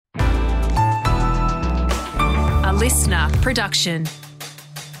listener production.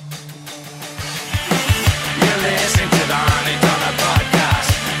 You're listening to the Honey Dollar Podcast,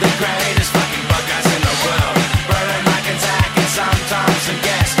 the greatest fucking podcast in the world. Brother Mike and Zach and sometimes some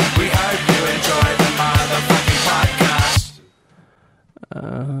guests. We hope you enjoy the motherfucking podcast.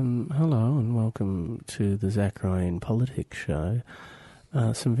 Hello and welcome to the Zach Ruane Politics Show.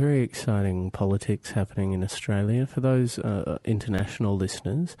 Some very exciting politics happening in Australia. For those international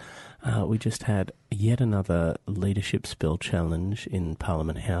listeners, we just had yet another leadership spill challenge in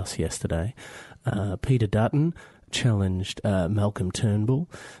Parliament House yesterday. Peter Dutton challenged Malcolm Turnbull.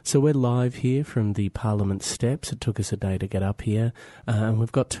 So we're live here from the Parliament steps. It took us a day to get up here. And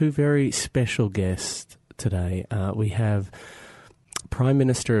we've got two very special guests today. We have Prime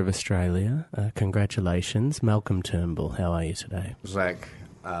Minister of Australia, congratulations, Malcolm Turnbull. How are you today? Zach,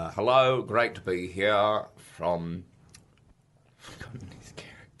 hello, great to be here from...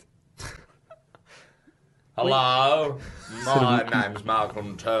 Hello, my name's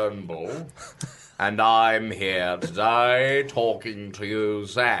Malcolm Turnbull, and I'm here today talking to you,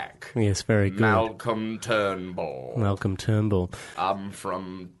 Zach. Yes, very good. Malcolm Turnbull. Malcolm Turnbull. I'm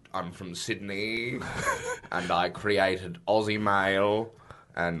from Sydney, and I created Aussie Mail,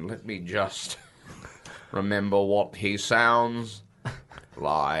 and let me just remember what he sounds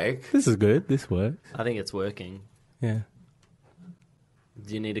like. This is good. This works. I think it's working. Yeah.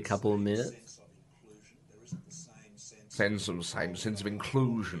 Do you need a couple of minutes? Same sense of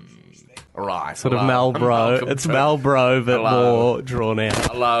inclusion. Right. Sort hello, of Malbro. It's Malbro, but Hello. more drawn out.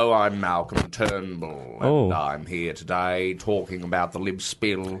 Hello, I'm Malcolm Turnbull, and Oh. I'm here today talking about the lib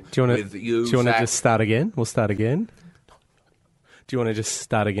spill Do you want with you, to Zach. just start again? We'll start again. Do you want to just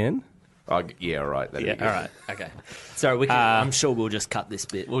start again? Yeah, right. Yeah, all right. Okay. So we can, I'm sure we'll just cut this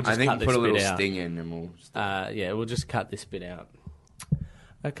bit. We'll I just think cut this put a bit little out. sting in and we'll... Yeah, we'll just cut this bit out.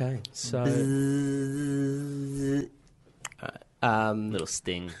 Okay, so Little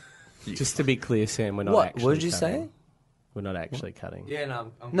sting. just to be clear, Sam, we're not What? actually What did you cutting. say? We're not actually cutting. Yeah,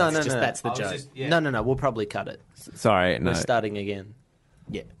 no. No, That's the I was joke. just- yeah. No. We'll probably cut it. Sorry, no. We're starting again.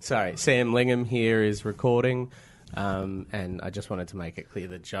 Yeah, sorry. Sam Lingham here is recording, and I just wanted to make it clear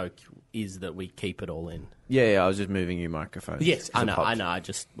the joke is that we keep it all in. Yeah, I was just moving your microphone. Yes, I know. popped. I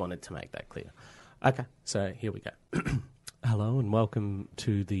just wanted to make that clear. Okay, so here we go. Hello and welcome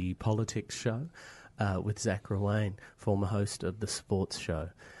to the Politics Show with Zach Ruane, former host of the Sports Show.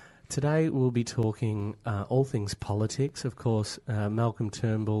 Today we'll be talking all things politics. Of course, Malcolm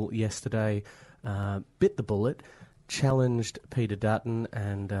Turnbull yesterday bit the bullet, challenged Peter Dutton,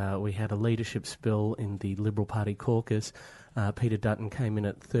 and we had a leadership spill in the Liberal Party caucus. Peter Dutton came in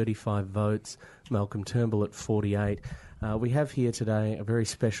at 35 votes, Malcolm Turnbull at 48. We have here today a very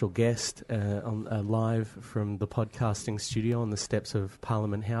special guest live from the podcasting studio on the steps of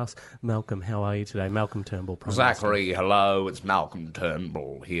Parliament House. Malcolm, how are you today? Malcolm Turnbull, Prime Minister. Zachary, hello, it's Malcolm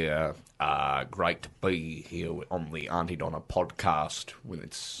Turnbull here. Great to be here on the Auntie Donna podcast with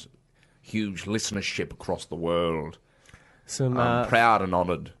its huge listenership across the world. I'm proud and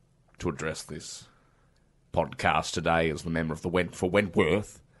honoured to address this podcast today as the member of the for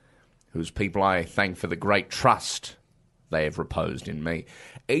Wentworth, whose people I thank for the great trust they have reposed in me.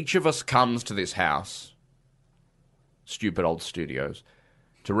 Each of us comes to this house, stupid old studios,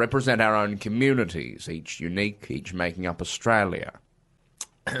 to represent our own communities, each unique, each making up Australia.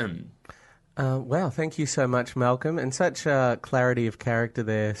 Wow, thank you so much, Malcolm, and such clarity of character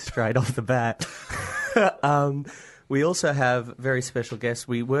there straight off the bat. We also have very special guests.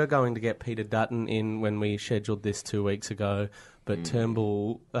 We were going to get Peter Dutton in when we scheduled this 2 weeks ago, but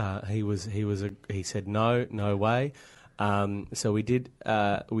Turnbull, he said no way. So we did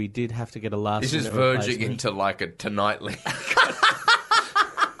have to get a last. This is minute verging replacement. into like a tonightly...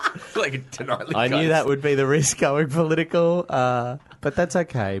 like a tonightly... I knew that would be the risk going political, but that's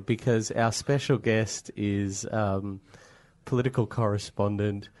okay because our special guest is political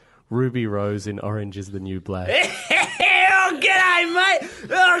correspondent Ruby Rose in Orange is the New Black. Oh, g'day, mate.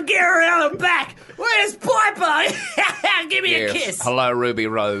 Oh, get around the back. Where's Piper? Give me a kiss. Hello, Ruby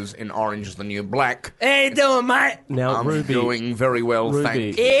Rose in Orange is the New Black. How you doing, mate? Now, I'm Ruby, doing very well, Ruby.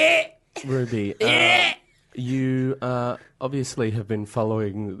 thank you. Yeah. Ruby, you obviously have been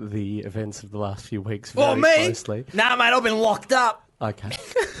following the events of the last few weeks very closely. Nah, mate, I've been locked up. Okay.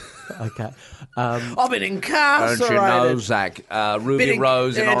 Okay. I've been Don't incarcerated. you know, Zach? Ruby Been in-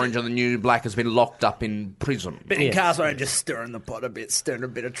 Rose in yeah, Orange and the New Black has been locked up in prison. Been Yes. incarcerated, just stirring the pot a bit, stirring a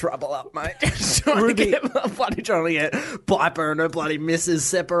bit of trouble up, mate. Just trying Ruby- trying to get Piper and her bloody missus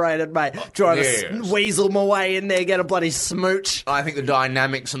separated, mate. Trying Yes. to weasel my way in there, get a bloody smooch. I think the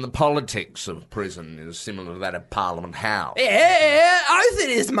dynamics and the politics of prison is similar to that of Parliament House. Yeah, oath it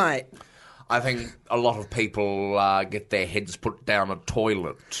is, mate. I think a lot of people get their heads put down a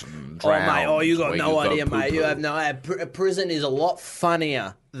toilet and drown. Oh, mate, you got no idea, mate. poo-poo. You have no idea. Prison is a lot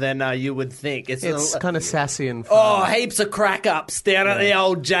funnier than you would think. It's kind of sassy and fun. Oh, heaps of crack-ups down at the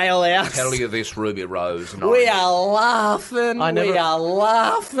old jailhouse. Tell you this, Ruby Rose. And We are laughing. We are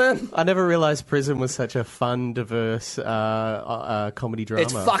laughing. I never realised prison was such a fun, diverse comedy drama.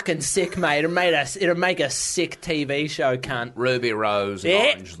 It's fucking sick, mate. It'll make a sick TV show, cunt. Ruby Rose and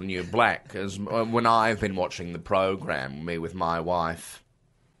Yeah. Orange is the New Black. As when I've been watching the program, me with my wife.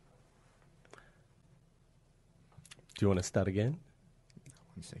 Do you want to start again?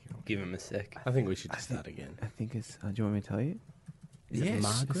 Give him a sec. I think we should just start again. I think it's. Do you want me to tell you?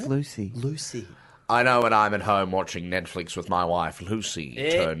 Yes. It's Lucy. Lucy. I know when I'm at home watching Netflix with my wife, Lucy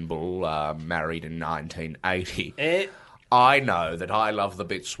Yeah. Turnbull, married in 1980. Eh? I know that I love the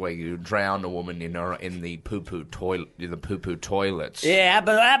bits where you drown a woman in the poo-poo toilets. Yeah,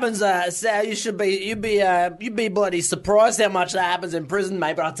 but it happens. Sal, you'd be bloody surprised how much that happens in prison,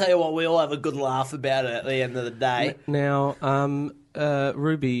 mate. But I'll tell you what, we all have a good laugh about it at the end of the day. Now,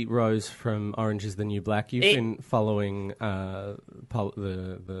 Ruby Rose from Orange is the New Black, you've been following the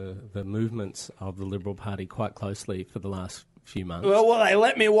movements of the Liberal Party quite closely for the last few months. Well, they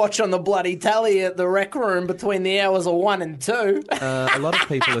let me watch on the bloody tally at the rec room between the hours of 1 and 2. A lot of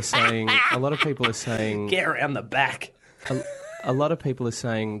people are saying. Get around the back. A lot of people are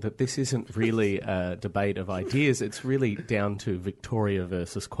saying that this isn't really a debate of ideas. It's really down to Victoria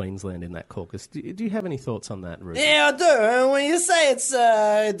versus Queensland in that caucus. Do you have any thoughts on that, Ruby? Yeah, I do. When you say it's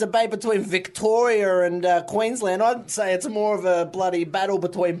a debate between Victoria and Queensland, I'd say it's more of a bloody battle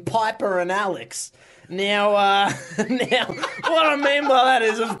between Piper and Alex. Now, what I mean by that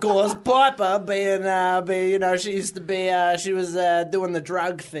is, of course, Piper she was doing the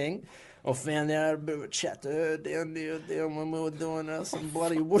drug thing. I found out a bit of a chat to her down when we were doing some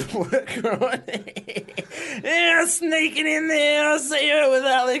bloody woodwork, right? Yeah, sneaking in there, I see her with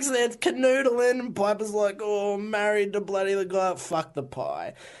Alex, they're canoodling, and Piper's like, oh, married to bloody the guy that fucked the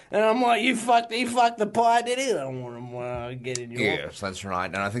pie. And I'm like, he fucked the pie, did he? I don't want him getting you. Yes, that's right.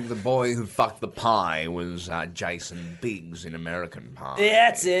 And I think the boy who fucked the pie was Jason Biggs in American Pie. Yeah,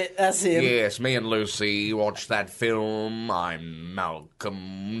 that's it. That's him. Yes, me and Lucy watched that film. I'm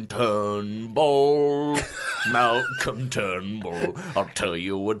Malcolm Turnbull. Malcolm Turnbull. I'll tell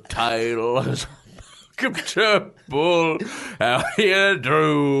you a tale of Malcolm Turnbull. How you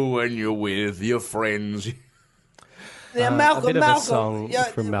do when you're with your friends. Yeah, a bit of a song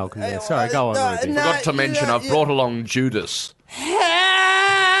from Malcolm there. Sorry, go on, Ruby. Forgot to mention, I've brought along Judas.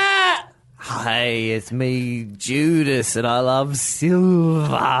 Hey, it's me, Judas, and I love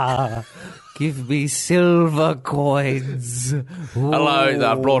silver. Give me silver coins.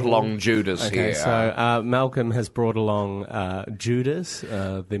 Hello, I've brought along Judas Okay, here. so Malcolm has brought along Judas,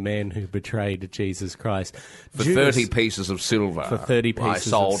 the man who betrayed Jesus Christ. For Judas, 30 pieces of silver. For 30 I pieces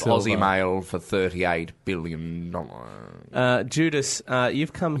sold of silver. Aussie Mail for $38 billion. Judas,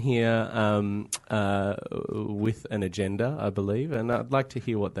 you've come here with an agenda, I believe, and I'd like to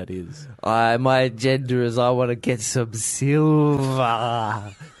hear what that is. My agenda is I want to get some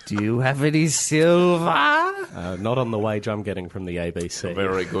silver. Do you have any silver? Not on the wage I'm getting from the ABC.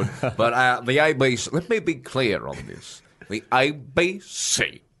 Very good. But the ABC, let me be clear on this. The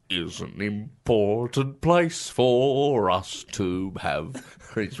ABC is an important place for us to have.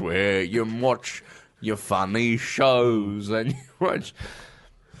 It's where you watch your funny shows and you watch...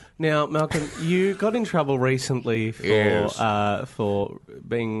 Now, Malcolm, you got in trouble recently for Yes. for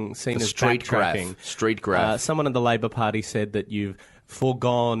being seen as Street backtracking. graph. Street graph. Someone in the Labor Party said that you've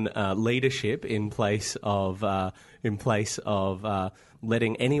foregone leadership in place of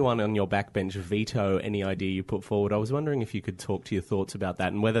letting anyone on your backbench veto any idea you put forward. I was wondering if you could talk to your thoughts about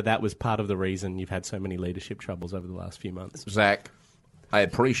that and whether that was part of the reason you've had so many leadership troubles over the last few months. Zach, I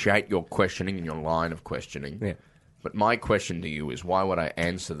appreciate your questioning and your line of questioning. Yeah. But my question to you is, why would I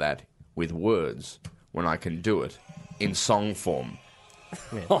answer that with words when I can do it in song form?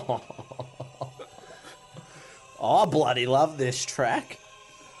 I bloody love this track.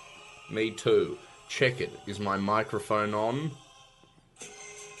 Me too. Check it. Is my microphone on?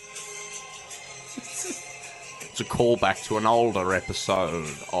 It's a callback to an older episode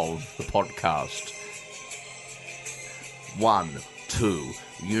of the podcast. 1, 2,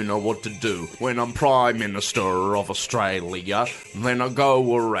 you know what to do. When I'm Prime Minister of Australia, then I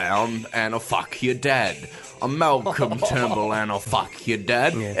go around and I fuck your dad. I'm Malcolm Turnbull and I'll fuck your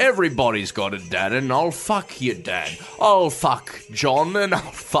dad. Yeah. Everybody's got a dad and I'll fuck your dad. I'll fuck John and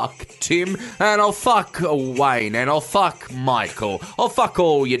I'll fuck Tim and I'll fuck Wayne and I'll fuck Michael. I'll fuck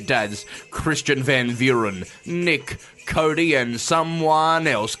all your dads. Christian Van Vuren, Nick Cody and someone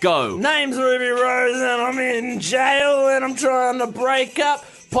else. Go. Name's Ruby Rose and I'm in jail and I'm trying to break up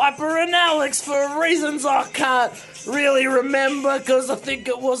Piper and Alex for reasons I can't really remember, because I think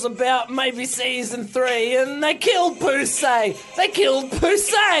it was about maybe season 3, and they killed Poussey.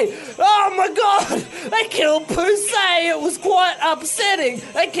 Oh my god, they killed Poussey. It was quite upsetting.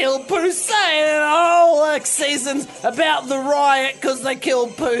 They killed Poussey, and the whole season's about the riot because they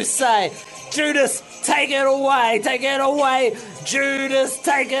killed Poussey. Judas, take it away, Judas,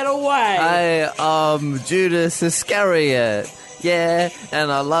 take it away. Hey, Judas Iscariot. Yeah,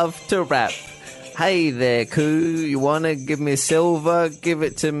 and I love to rap. Hey there, Coo, you wanna give me silver? Give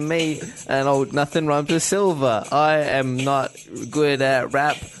it to me. And nothing rhymes with silver. I am not good at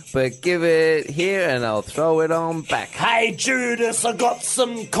rap, but give it here and I'll throw it on back. Hey Judas, I got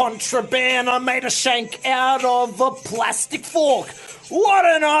some contraband. I made a shank out of a plastic fork. Why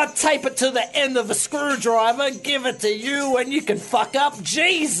don't I tape it to the end of a screwdriver, give it to you, and you can fuck up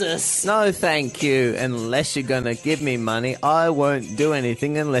Jesus? No, thank you. Unless you're gonna give me money, I won't do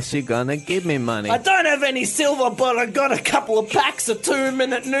anything unless you're gonna give me money. I don't have any silver, but I got a couple of packs of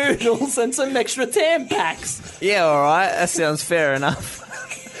 2-minute noodles and some extra Tampax. Yeah, alright, that sounds fair enough.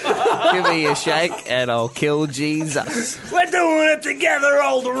 Give me a shake and I'll kill Jesus. We're doing it together,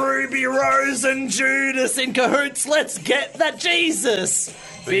 old Ruby Rose and Judas in cahoots. Let's get that Jesus.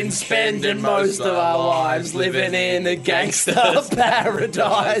 Been spending most of our lives living in a gangster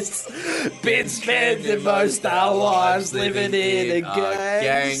paradise. Been spending most of our lives living in a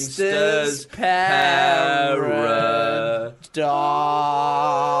gangster's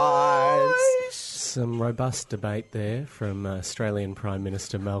paradise. Some robust debate there from Australian Prime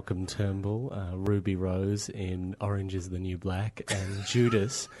Minister Malcolm Turnbull, Ruby Rose in Orange is the New Black, and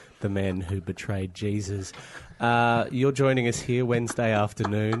Judas, the man who betrayed Jesus. You're joining us here Wednesday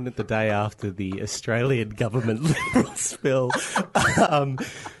afternoon, the day after the Australian government Liberal spill.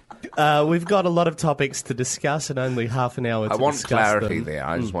 We've got a lot of topics to discuss and only half an hour to discuss I want clarity them. there.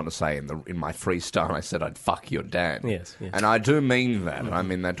 I just want to say in my freestyle I said I'd fuck your dad. Yes. And I do mean that. I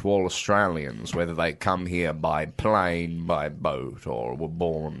mean that to all Australians, whether they come here by plane, by boat, or were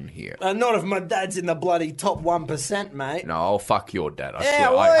born here. Not if my dad's in the bloody top 1%, mate. No, I'll fuck your dad. I Yeah,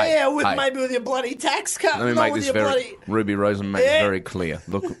 swear. maybe with your bloody tax cut. Let me not make with this your very Ruby Rosen make this very clear.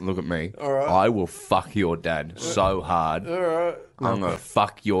 Look at me. All right. I will fuck your dad so hard. All right. I'm gonna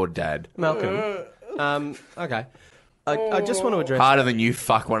fuck your dad Malcolm, okay. I just want to address... harder than you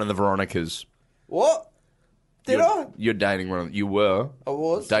fuck one of the Veronicas. What? You're dating one of... You were. I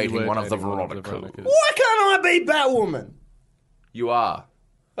was. Dating You were one of the dating one of the Veronicas. Veronicas. Why can't I be Batwoman? You are.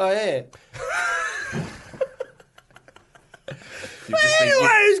 Oh, yeah. You've just been- Anyway,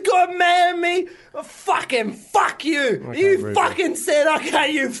 who's got mad at me? Fucking fuck you. Okay, You Ruby. fucking said,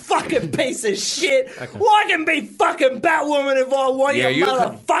 okay, you fucking piece of shit. Well, I can be fucking Batwoman if I want, you you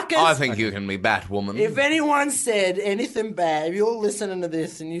motherfuckers. can, I think you can be Batwoman. If anyone said anything bad, if you're listening to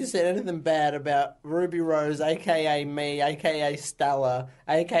this and you said anything bad about Ruby Rose, a.k.a. me, a.k.a. Stella,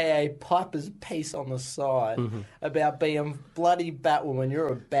 a.k.a. Piper's piece on the side, about being bloody Batwoman, you're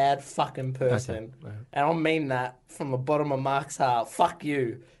a bad fucking person. Okay. And I mean that from the bottom of Mark's heart. Fuck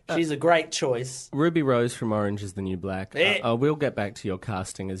you. She's a great choice. Ruby Rose from Orange is the New Black. Yeah. I will get back to your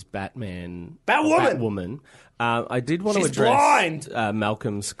casting as Batwoman. I did want to She's address blind.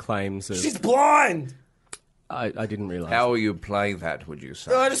 Malcolm's claims of... She's blind. I didn't realise. How will you play that, would you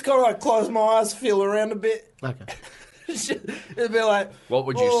say? I just gotta like close my eyes, feel around a bit. Okay. It'd be like, What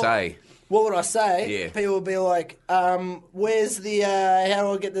would you say? What would I say? Yeah. People would be like, where's the, how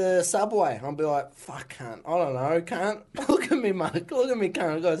do I get the subway? I'll be like, fuck, cunt. I don't know, cunt. Look at me, Mark. Look at me,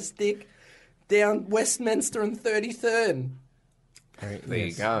 cunt. I've got a stick down Westminster and 33rd. There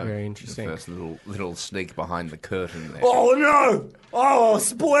you go. Very interesting. The first little sneak behind the curtain there. Oh, no. Oh,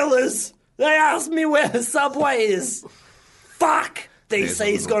 spoilers. They asked me where the subway is. Fuck. There's a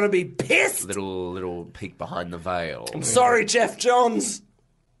DC's little- going to be pissed. Little peek behind the veil. I'm sorry, Jeff Johns.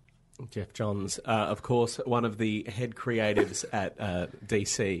 Jeff Johns, of course, one of the head creatives at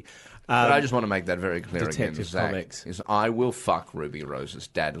DC. But I just want to make that very clear Detective again, Zach. Comics. Is I will fuck Ruby Rose's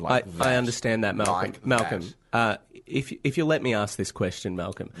dad like that. I understand that, Malcolm. Like Malcolm, that. if you let me ask this question,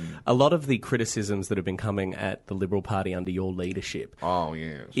 Malcolm, a lot of the criticisms that have been coming at the Liberal Party under your leadership Oh,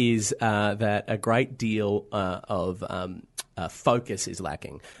 yes. is that a great deal of focus is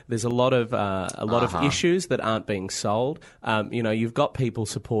lacking. There's a lot of issues that aren't being sold. You've got people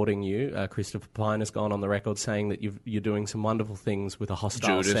supporting you. Christopher Pine has gone on the record saying that you're doing some wonderful things with a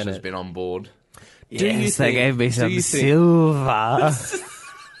hostile Judas Senate. has been on board. Do you Yes, they think- gave me do some you think- silver.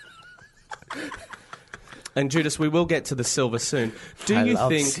 And Judas, we will get to the silver soon. Do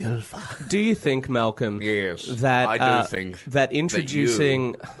you think, Malcolm? Yes, that I do think that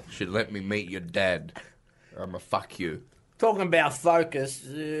introducing that you should let me meet your dad. I'ma fuck you. Talking about focus,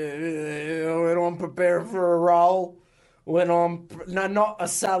 when I'm preparing for a role, not a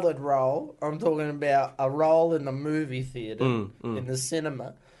salad roll, I'm talking about a role in the movie theatre, in the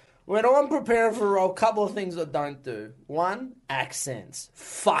cinema. When I'm preparing for a role, a couple of things I don't do. One, accents.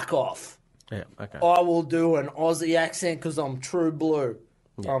 Fuck off. Yeah, okay. I will do an Aussie accent because I'm true blue.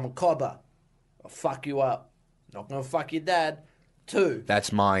 Yeah. I'm a cobber. I'll fuck you up. Not going to fuck your dad. 2.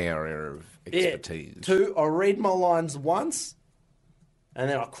 That's my area of expertise. 2, I read my lines once, and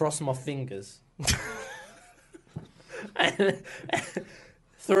then I cross my fingers.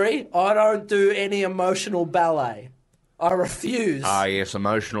 3, I don't do any emotional ballet. I refuse. Ah, yes,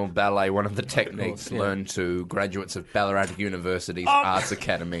 emotional ballet, one of the techniques learned to graduates of Ballarat University's Arts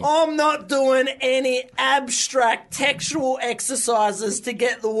Academy. I'm not doing any abstract textual exercises to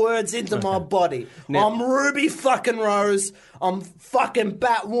get the words into my body. Now, I'm Ruby fucking Rose. I'm fucking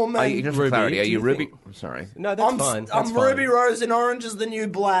Batwoman. Are you, just for clarity, are you Ruby? I'm sorry. No, that's fine. I'm Ruby Rose in Orange is the New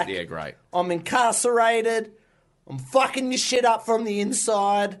Black. Yeah, great. I'm incarcerated. I'm fucking your shit up from the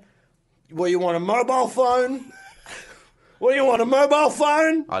inside. Well, you want a mobile phone? What do you want, a mobile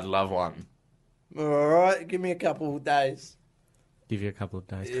phone? I'd love one. All right, give me a couple of days. Give you a couple of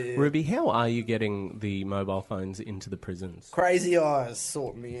days. Yeah. Ruby, how are you getting the mobile phones into the prisons? Crazy Eyes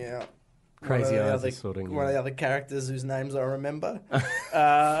sort me out. Crazy Eyes is sorting you out. One of the other characters whose names I remember.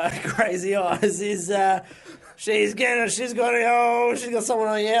 Crazy Eyes is... she's got someone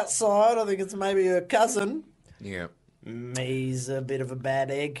on the outside. I think it's maybe her cousin. Yeah. He's a bit of a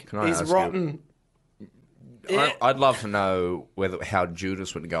bad egg. He's rotten. I'd love to know how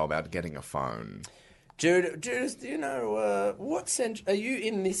Judas would go about getting a phone. Judas, do you know what century are you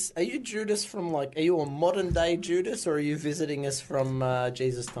in this? Are you Judas from are you a modern day Judas, or are you visiting us from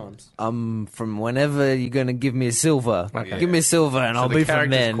Jesus times? From whenever you're going to give me a silver. Okay. Give me a silver and I'll be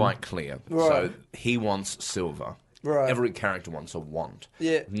from then. The character's quite clear. Right. So he wants silver. Right. Every character wants a want.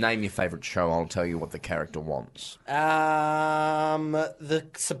 Yeah. Name your favourite show, I'll tell you what the character wants. The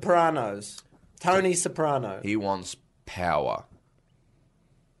Sopranos. Tony Soprano. He wants power.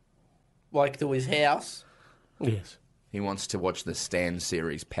 Like to his house? Yes. He wants to watch the Stan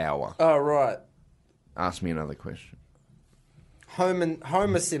series Power. Oh, right. Ask me another question.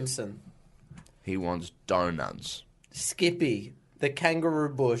 Homer Simpson. He wants donuts. Skippy. The Kangaroo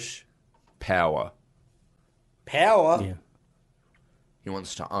Bush. Power. Power? Yeah. He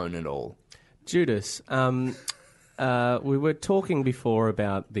wants to own it all. Judas, we were talking before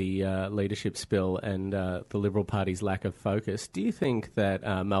about the leadership spill and the Liberal Party's lack of focus. Do you think that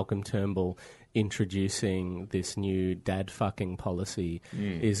Malcolm Turnbull introducing this new dad fucking policy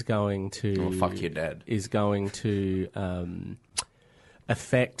is going to fuck your dad is going to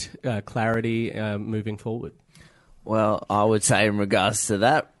affect clarity moving forward? Well, I would say in regards to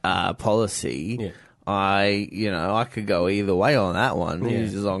that policy, I could go either way on that one. Yeah.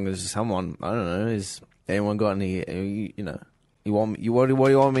 As long as someone, I don't know, is anyone got any, what do you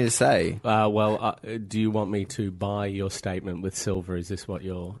want me to say? Do you want me to buy your statement with silver? Is this what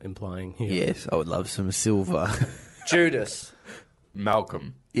you're implying here? Yes, I would love some silver. Judas.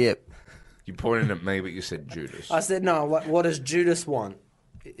 Malcolm. Yep. You pointed at me, but you said Judas. I said, no, what does Judas want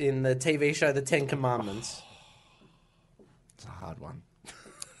in the TV show The Ten Commandments? It's a hard one.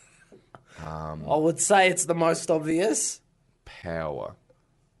 I would say it's the most obvious. Power.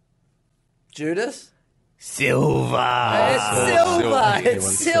 Judas? Silver.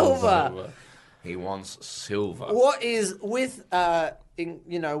 It's silver. He wants silver. What is with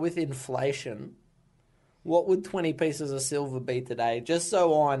with inflation? What would 20 pieces of silver be today? Just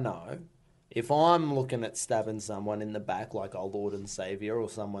so I know, if I'm looking at stabbing someone in the back like our Lord and Saviour or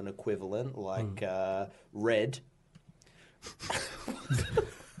someone equivalent like Red.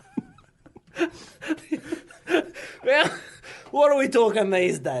 Well, what are we talking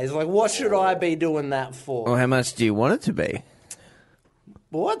these days? Like, what should I be doing that for? Well, how much do you want it to be?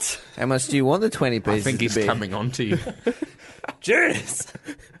 What? How much do you want the 20 pieces I think he's to be? coming on to you. Judas,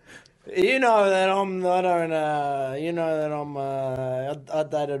 you know that I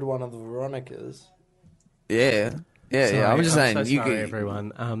dated one of the Veronicas. Yeah. Sorry, I'm just saying. Sorry,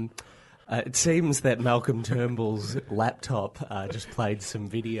 everyone. It seems that Malcolm Turnbull's laptop just played some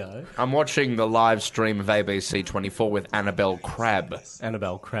video. I'm watching the live stream of ABC 24 with Annabelle Crabb.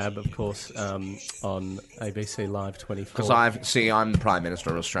 Annabelle Crabb, of course, on ABC Live 24. Because I'm the Prime Minister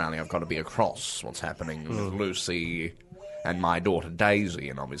of Australia. I've got to be across what's happening with Lucy and my daughter Daisy,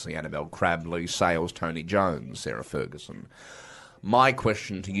 and obviously Annabelle Crabb, Lee Sales, Tony Jones, Sarah Ferguson. My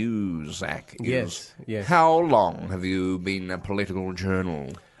question to you, Zach, is Yes. how long have you been a political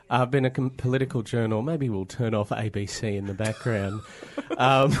journal? I've been a political journal. Maybe we'll turn off ABC in the background.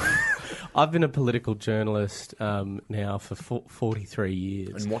 I've been a political journalist now for 43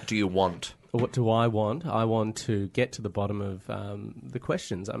 years. And what do you want? What do I want? I want to get to the bottom of the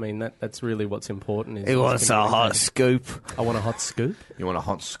questions. I mean, that's really what's important. He wants a hot scoop. I want a hot scoop. You want a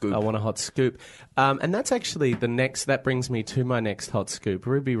hot scoop? I want a hot scoop. And that's actually that brings me to my next hot scoop.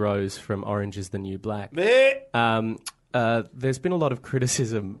 Ruby Rose from Orange is the New Black. There's been a lot of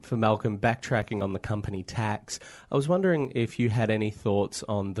criticism for Malcolm backtracking on the company tax. I was wondering if you had any thoughts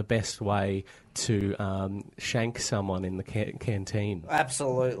on the best way to shank someone in the canteen.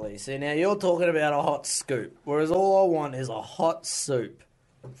 Absolutely. See, now you're talking about a hot scoop, whereas all I want is a hot soup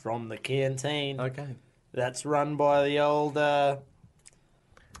from the canteen. Okay. That's run by the old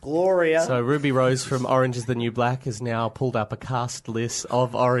Gloria. So Ruby Rose from Orange is the New Black has now pulled up a cast list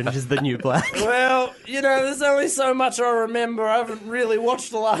of Orange is the New Black. Well, there's only so much I remember. I haven't really watched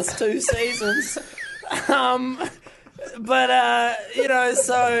the last 2 seasons. But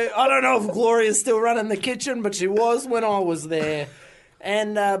so I don't know if Gloria's still running the kitchen, but she was when I was there.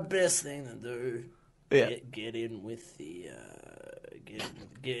 And best thing to do, get in with the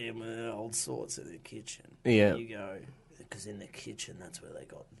get in with old sorts in the kitchen. Yeah. There you go. Because in the kitchen, that's where they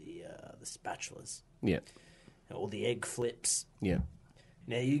got the spatulas. Yeah. Or the egg flips. Yeah.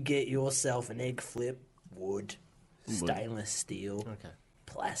 Now you get yourself an egg flip, wood, stainless steel,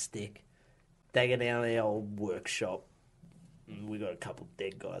 plastic. Take it down to the old workshop. And we got a couple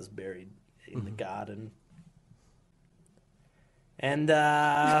dead guys buried in the garden. And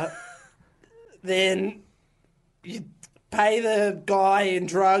then you pay the guy in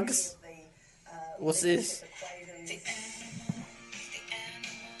drugs. What's this?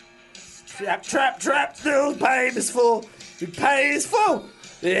 Trap, the pay is full. The pay is full.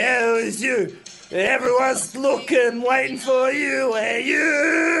 The hell is you? Everyone's looking, waiting for you, and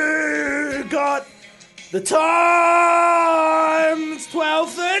you got the time. It's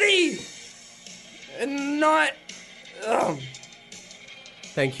 12:30 at night.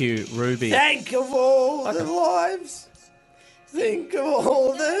 Thank you, Ruby. Think of all the lives. Think of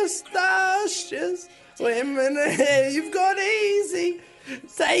all the stars. Women, you've got easy.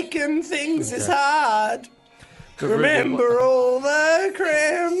 Taking things is hard. Remember all the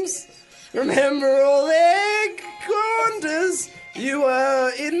crams. Remember all the corners. You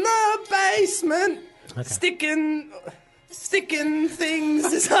were in the basement. Sticking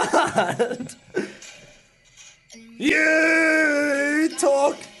things is hard. You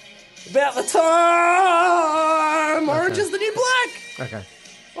talk about the time. Orange is the New Black. Okay.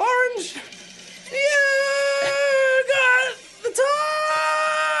 Orange. You got the time.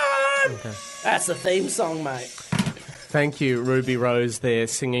 Okay. That's the theme song, mate. Thank you, Ruby Rose, there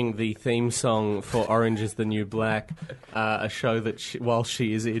singing the theme song for Orange is the New Black, a show that while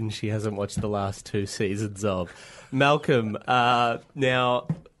she is in, she hasn't watched the last 2 seasons of. Malcolm, now,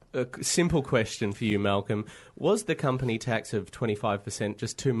 a simple question for you, Malcolm. Was the company tax of 25%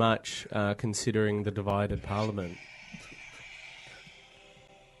 just too much, considering the divided parliament?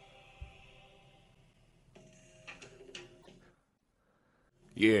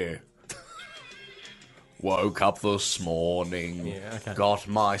 Yeah. Woke up this morning, got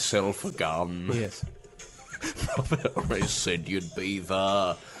myself a gun. Yes. They said you'd be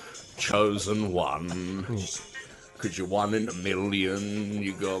the chosen one. Because you're 1 in a million,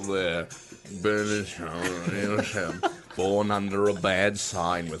 you got there. Born under a bad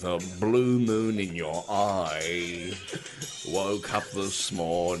sign with a blue moon in your eye. Woke up this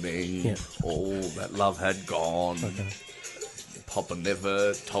morning, all that love had gone. Papa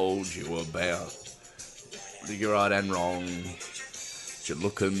never told you about you're right and wrong. You're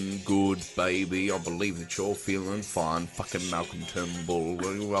looking good, baby. I believe that you're feeling fine. Fucking Malcolm Turnbull,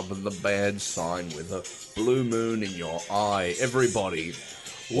 rubbing the bad sign with a blue moon in your eye. Everybody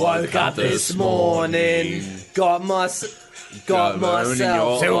woke up this morning, got myself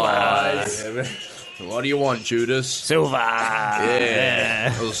silver. What do you want, Judas? Silver.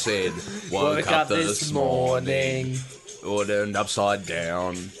 Yeah. Well said. Woke up this morning, turned upside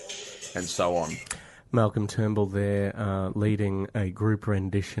down, and so on. Malcolm Turnbull there, leading a group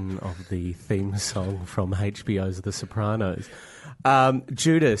rendition of the theme song from HBO's The Sopranos.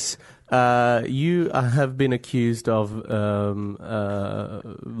 Judas, you have been accused of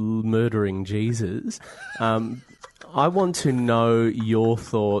murdering Jesus. I want to know your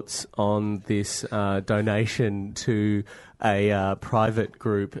thoughts on this donation to a private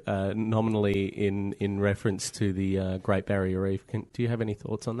group, nominally in reference to the Great Barrier Reef. Do you have any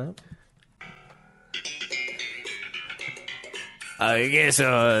thoughts on that? I guess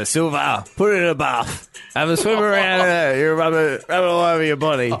Silver, put it in a bath. Have a swim around. You rub it all over your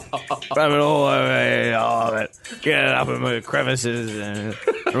body. Rub it all over it. Get it up in my crevices and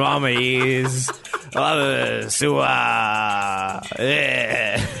around my ears. I love it, Silver. Yeah.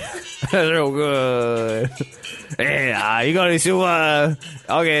 That's real good. Yeah, you got any silver?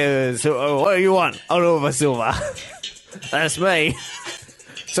 Okay, so what do you want? I'll do it for silver. That's me.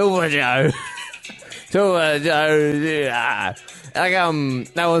 Silver Joe. Silver Joe. Yeah. Like,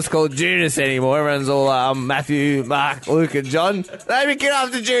 no one's called Judas anymore. Everyone's all Matthew, Mark, Luke, and John. Name your kid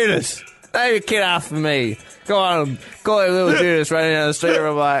after Judas. Name your kid after me. Go on, call him little Judas running down the street.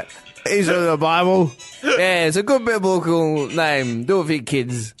 I'm like, he's in the Bible. Yeah, it's a good biblical name. Do it for your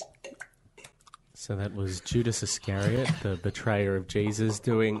kids. So that was Judas Iscariot, the betrayer of Jesus,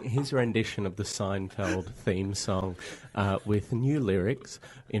 doing his rendition of the Seinfeld theme song with new lyrics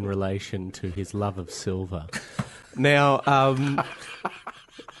in relation to his love of silver. Now,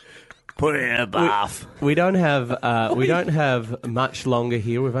 put it in a bath. We don't have much longer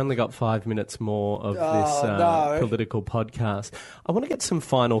here. We've only got 5 minutes more of this political podcast. I want to get some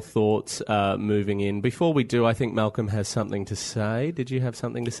final thoughts moving in. Before we do, I think Malcolm has something to say. Did you have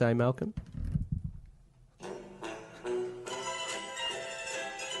something to say, Malcolm?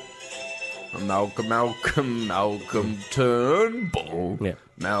 Malcolm Turnbull. Yeah.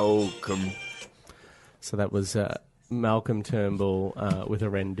 Malcolm. So that was Malcolm Turnbull with a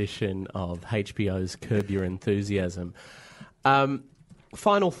rendition of HBO's Curb Your Enthusiasm.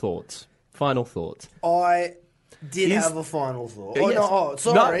 Final thoughts. I did have a final thought. Yes.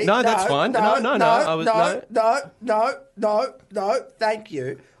 Sorry. No, that's fine. No, thank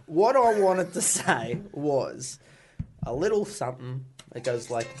you. What I wanted to say was a little something that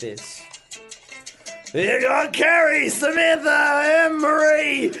goes like this. You got Carrie, Samantha, and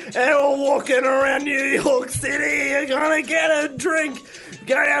Marie, and we're walking around New York City. You're gonna get a drink,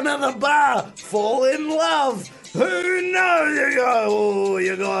 go down to the bar, fall in love. Who knows?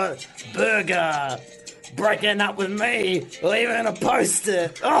 You got Burger breaking up with me, leaving a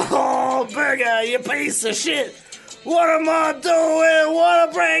post-it. Oh, Burger, you piece of shit. What am I doing?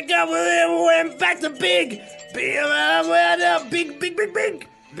 Want to break up with him? Went back to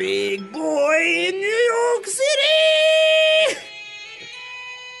big boy in New York City.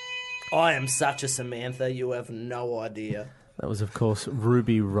 I am such a Samantha, you have no idea. That was, of course,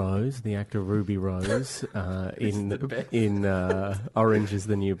 Ruby Rose, the actor Ruby Rose, in Orange is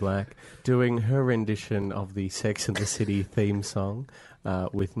the New Black, doing her rendition of the Sex and the City theme song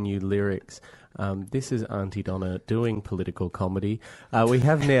with new lyrics. This is Auntie Donna doing political comedy. We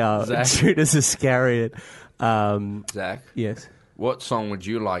have now Judas Iscariot. Zach? Yes? What song would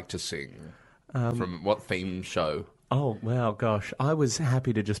you like to sing? From what theme show? Oh, wow, gosh. I was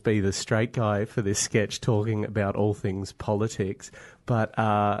happy to just be the straight guy for this sketch talking about all things politics. But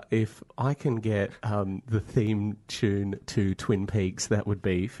if I can get the theme tune to Twin Peaks, that would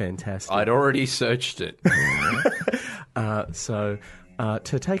be fantastic. I'd already searched it. So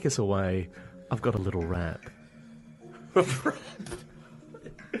to take us away, I've got a little rap.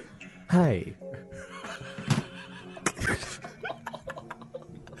 Hey.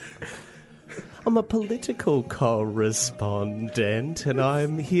 I'm a political correspondent, and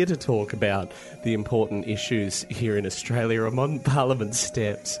I'm here to talk about the important issues here in Australia. I'm on Parliament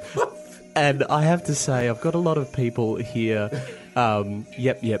steps, and I have to say, I've got a lot of people here.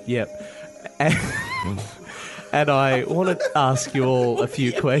 Yep. And I want to ask you all a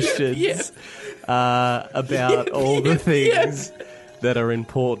few questions about all the things that are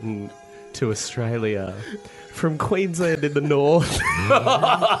important to Australia. From Queensland in the north,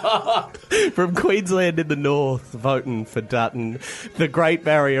 voting for Dutton, the Great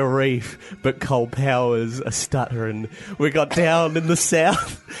Barrier Reef, but coal powers are stuttering. We got down in the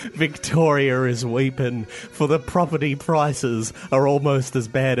south, Victoria is weeping, for the property prices are almost as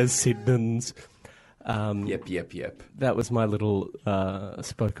bad as Sydenham's. Yep. That was my little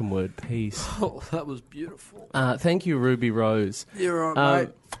spoken word piece. Oh, that was beautiful. Thank you, Ruby Rose. You're right,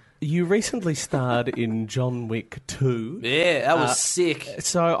 mate. You recently starred in John Wick 2. Yeah, that was sick.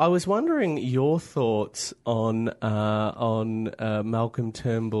 So I was wondering your thoughts on Malcolm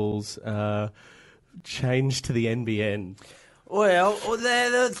Turnbull's change to the NBN. Well,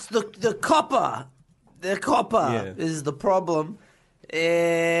 the copper. The copper is the problem.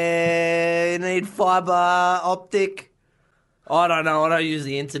 You need fibre optic. I don't know. I don't use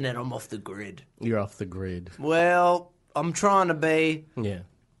the internet. I'm off the grid. You're off the grid. Well, I'm trying to be. Yeah.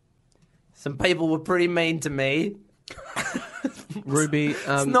 Some people were pretty mean to me. Ruby,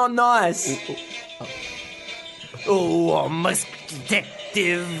 it's not nice. Oh, I must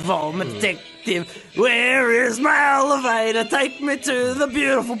detective, I'm a detective. Where is my elevator? Take me to the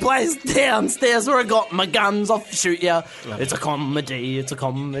beautiful place downstairs where I got my guns. Off to shoot ya. It's a comedy, it's a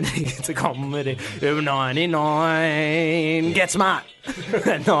comedy, it's a comedy. 99, get smart.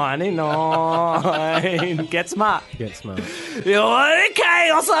 99, get smart. Get smart. You're the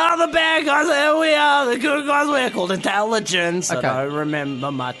chaos are the bad guys, and we are the good guys. We're called intelligence. Okay. I don't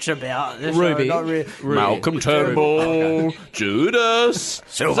remember much about this. Ruby. Show, Malcolm Turnbull, Judas,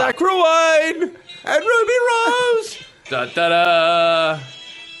 Zach Ruane, and Ruby Rose. Da da da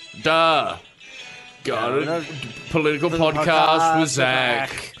da. Got a political podcast with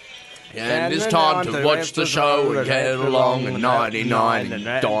Zach. And it's time to watch the show and get along. And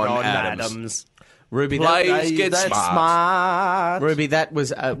 99 Don Adams. Ruby, Plays get smart. Ruby, that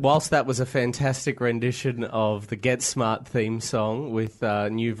was whilst that was a fantastic rendition of the Get Smart theme song with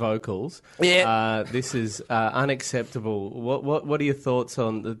new vocals. Yeah. This is unacceptable. What are your thoughts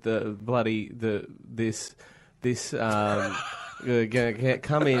on this? You're going to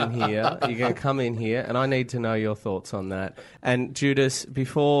come in here. You're going to come in here, and I need to know your thoughts on that. And Judas,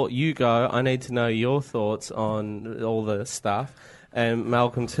 before you go, I need to know your thoughts on all the stuff. And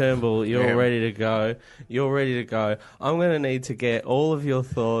Malcolm Turnbull, you're ready to go. You're ready to go. I'm going to need to get all of your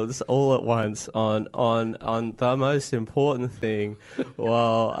thoughts all at once on the most important thing.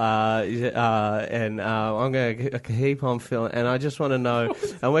 Well, I'm going to keep on filling. And I just want to know.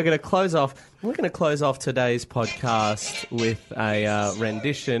 And we're going to close off. We're going to close off today's podcast with a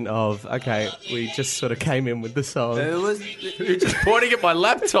rendition of. Okay, we just sort of came in with the song. You're just pointing at my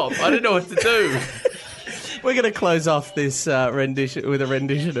laptop. I didn't know what to do. We're going to close off this rendition with a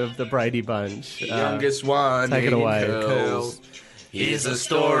rendition of the Brady Bunch. Youngest one. Take it away. Curls. Here's a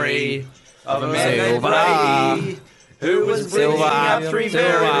story of a man named Brady who was bringing up three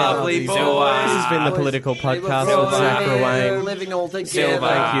very lovely boys. This has been the Political Podcast with Zach Ruane. Living all together.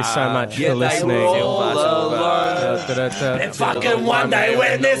 Thank you so much for listening. Fucking one day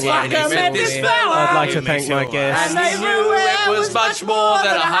when this fucker met this fella. I'd like to thank my guest, And they knew it was much more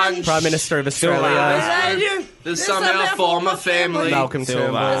than a hunch. Prime Minister of Australia, They somehow form a family. Malcolm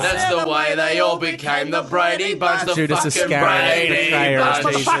Turnbull. That's the way they all became the Brady Bunch. The Judas fucking Iscariot, Brady betrayer of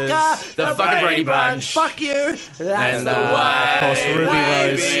Bunch. Jesus. The fucking Brady Bunch. Fuck you. And the Of course, way Ruby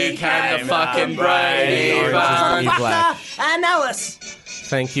they Rose. became the fucking Brady Orange is the Bunch. new black. And Alice.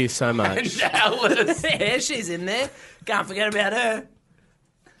 Thank you so much. Dallas. Yeah, she's in there. Can't forget about her.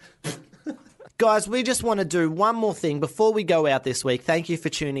 Guys, we just want to do one more thing before we go out this week. Thank you for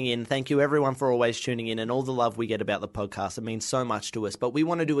tuning in. Thank you, everyone, for always tuning in and all the love we get about the podcast. It means so much to us. But we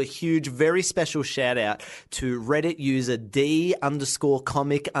want to do a huge, very special shout out to Reddit user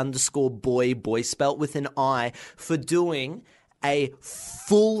D_comic_boy spelt with an I, for doing a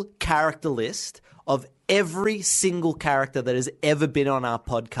full character list of every single character that has ever been on our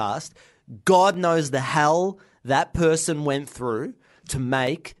podcast. God knows the hell that person went through to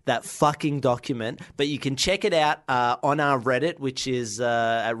make that fucking document, but you can check it out on our Reddit, which is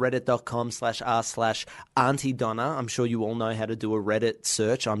at reddit.com/r/Auntie Donna. I'm sure you all know how to do a Reddit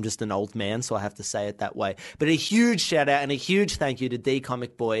search. I'm just an old man, so I have to say it that way. But a huge shout out and a huge thank you to D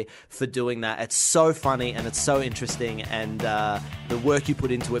Comic Boy for doing that. It's so funny and it's so interesting, and the work you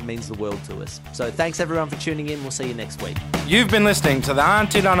put into it means the world to us. So thanks everyone for tuning in. We'll see you next week. You've been listening to the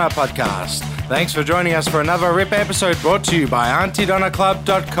Auntie Donna podcast. Thanks for joining us for another RIP episode brought to you by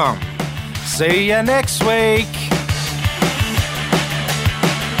AuntieDonnaClub.com. See you next week.